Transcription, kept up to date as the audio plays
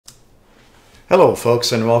Hello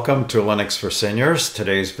folks, and welcome to Linux for Seniors.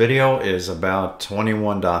 Today's video is about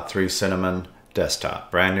 21.3 Cinnamon Desktop,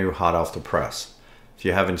 brand new, hot off the press. If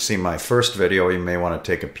you haven't seen my first video, you may want to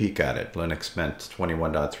take a peek at it. Linux Mint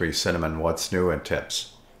 21.3 Cinnamon, what's new and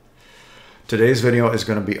tips. Today's video is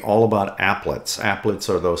going to be all about applets. Applets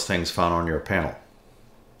are those things found on your panel.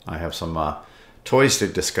 I have some toys to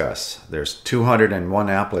discuss. There's 201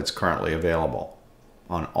 applets currently available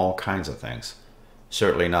on all kinds of things.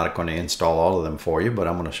 Certainly not going to install all of them for you, but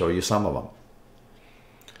I'm going to show you some of them.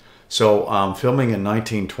 So I'm filming in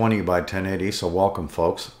 1920 by 1080, so welcome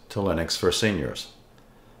folks to Linux for Seniors.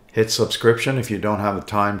 Hit subscription if you don't have the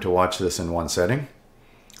time to watch this in one setting.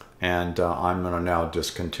 And I'm going to now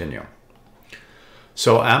just continue.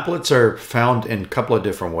 So applets are found in a couple of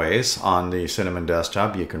different ways on the Cinnamon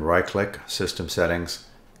desktop. You can right-click System Settings.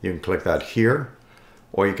 You can click that here,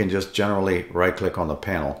 or you can just generally right-click on the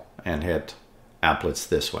panel and hit applets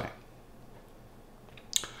this way.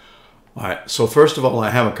 All right, so first of all, I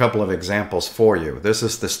have a couple of examples for you. This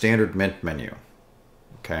is the standard Mint menu,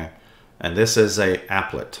 okay? And this is a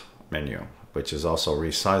applet menu, which is also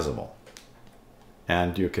resizable.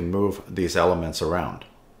 And you can move these elements around,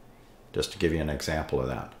 just to give you an example of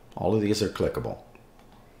that. All of these are clickable.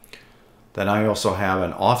 Then I also have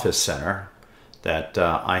an Office Center that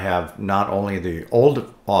I have not only the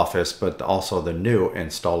old Office, but also the new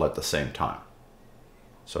installed at the same time.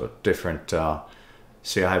 So different,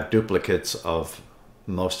 see, I have duplicates of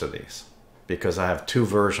most of these because I have two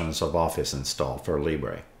versions of Office installed for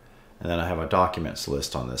Libre. And then I have a documents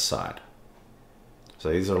list on this side.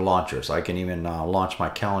 So these are launchers. I can even launch my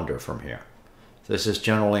calendar from here. This is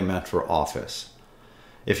generally meant for Office.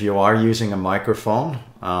 If you are using a microphone,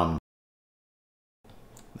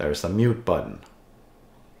 there's the mute button.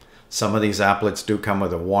 Some of these applets do come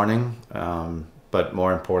with a warning, but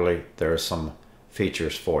more importantly, there are some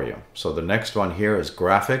features for you. So the next one here is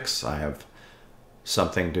graphics. I have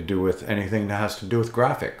something to do with anything that has to do with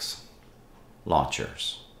graphics.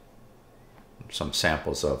 Launchers. Some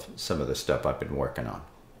samples of some of the stuff I've been working on.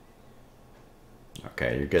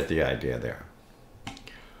 Okay, you get the idea there.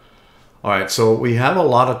 All right, so we have a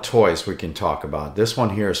lot of toys we can talk about. This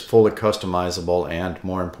one here is fully customizable, and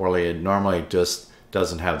more importantly, it normally just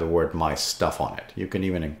doesn't have the word My Stuff on it. You can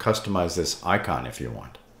even customize this icon if you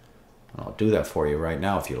want. I'll do that for you right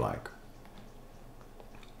now if you like.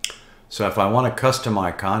 So if I want a custom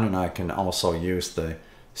icon, and I can also use the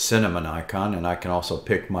Cinnamon icon, and I can also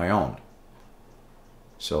pick my own.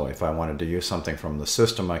 So if I wanted to use something from the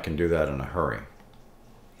system, I can do that in a hurry.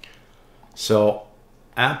 So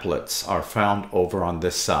applets are found over on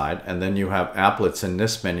this side, and then you have applets in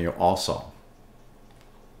this menu also.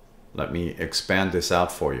 Let me expand this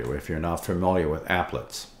out for you if you're not familiar with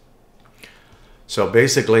applets. So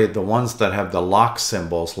basically, the ones that have the lock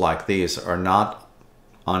symbols like these are not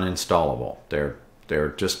uninstallable. They're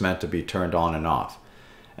just meant to be turned on and off.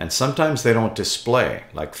 And sometimes they don't display,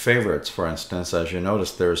 like favorites, for instance. As you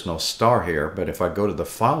notice, there's no star here, but if I go to the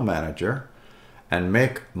File Manager and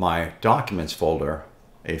make my Documents folder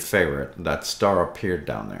a favorite, that star appeared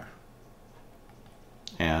down there.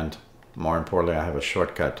 And more importantly, I have a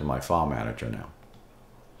shortcut to my File Manager now.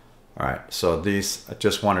 All right, so these, I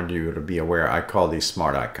just wanted you to be aware, I call these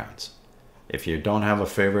smart icons. If you don't have a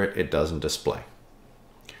favorite, it doesn't display.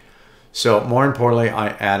 So more importantly,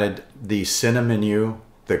 I added the Cinnamon menu,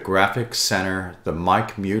 the Graphics Center, the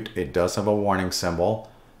mic mute. It does have a warning symbol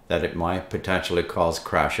that it might potentially cause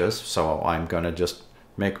crashes. So I'm going to just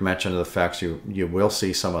make mention of the fact you will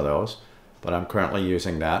see some of those, but I'm currently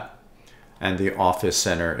using that. And the Office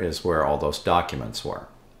Center is where all those documents were.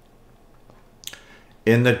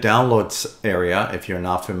 In the downloads area, if you're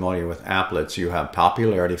not familiar with applets, you have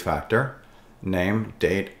popularity factor, name,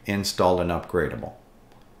 date, installed, and upgradable.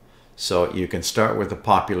 So you can start with the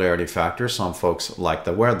popularity factor. Some folks like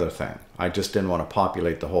the weather thing. I just didn't want to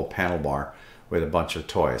populate the whole panel bar with a bunch of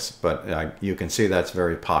toys, but you can see that's a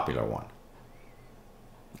very popular one.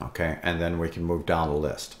 Okay, and then we can move down the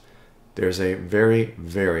list. There's a very,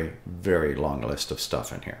 very, very long list of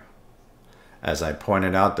stuff in here. As I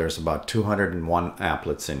pointed out, there's about 201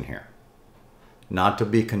 applets in here. Not to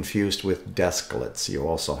be confused with desklets. You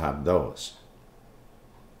also have those.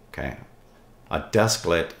 Okay. A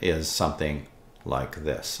desklet is something like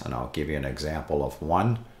this. And I'll give you an example of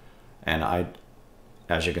one. And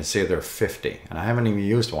as you can see, there are 50. And I haven't even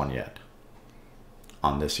used one yet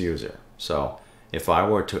on this user. So if I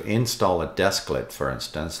were to install a desklet, for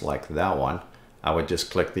instance, like that one, I would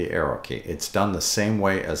just click the arrow key. It's done the same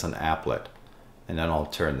way as an applet. And then I'll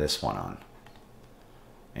turn this one on.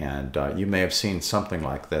 And you may have seen something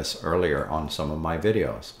like this earlier on some of my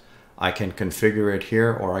videos. I can configure it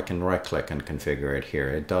here, or I can right click and configure it here.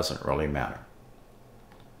 It doesn't really matter.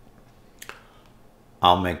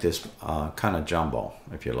 I'll make this kind of jumbo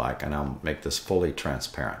if you like, and I'll make this fully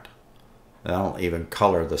transparent. And I'll even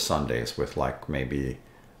color the Sundays with like maybe,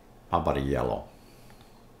 how about a yellow?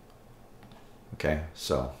 Okay,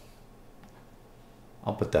 so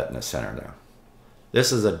I'll put that in the center there.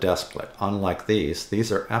 This is a desklet. Unlike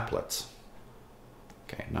these are applets.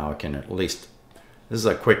 Okay, now I can at least, this is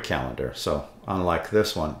a quick calendar, so unlike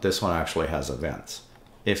this one actually has events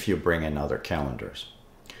if you bring in other calendars.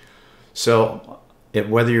 So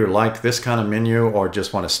whether you like this kind of menu or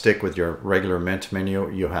just want to stick with your regular Mint menu,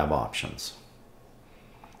 you have options.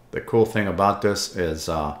 The cool thing about this is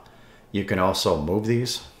you can also move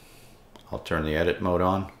these. I'll turn the edit mode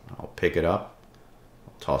on, I'll pick it up,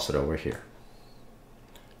 I'll toss it over here,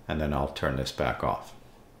 and then I'll turn this back off.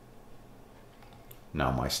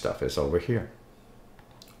 Now my stuff is over here.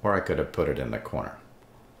 Or I could have put it in the corner.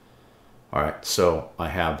 All right, so I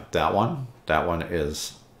have that one. That one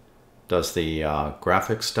does the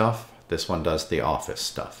graphic stuff. This one does the office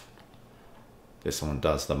stuff. This one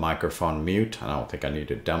does the microphone mute. I don't think I need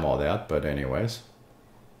to demo that, but anyways.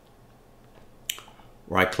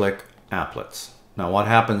 Right click, Applets. Now what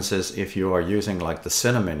happens is if you are using like the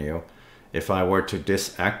Cine menu, if I were to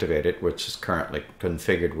deactivate it, which is currently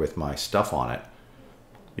configured with my stuff on it,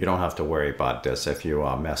 you don't have to worry about this. If you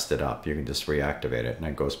messed it up, you can just reactivate it and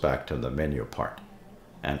it goes back to the menu part.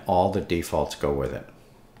 And all the defaults go with it.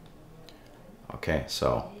 Okay,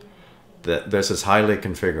 so this is highly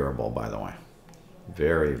configurable, by the way.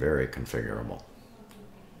 Very, very configurable.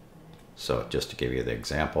 So just to give you the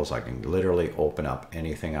examples, I can literally open up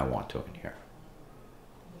anything I want to in here.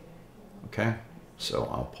 Okay, so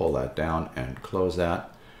I'll pull that down and close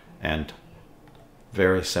that. And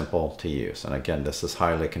very simple to use. And again, this is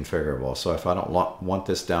highly configurable. So if I don't want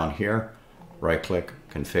this down here, right click,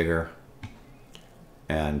 configure,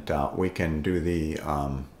 and we can do the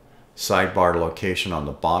sidebar location on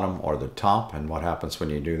the bottom or the top. And what happens when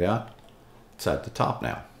you do that? It's at the top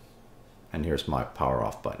now. And here's my power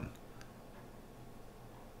off button.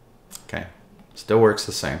 Okay, still works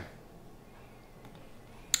the same.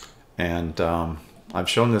 And I've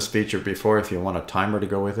shown this feature before. If you want a timer to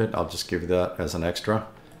go with it, I'll just give you that as an extra.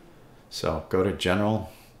 So go to General,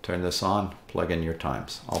 turn this on, plug in your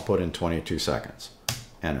times. I'll put in 22 seconds.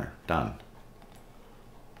 Enter, done.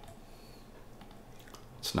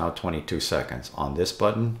 It's now 22 seconds on this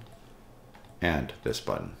button and this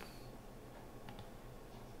button.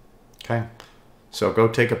 Okay, so go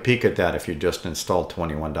take a peek at that if you just installed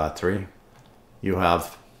 21.3. You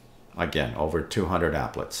have, again, over 200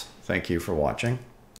 applets. Thank you for watching.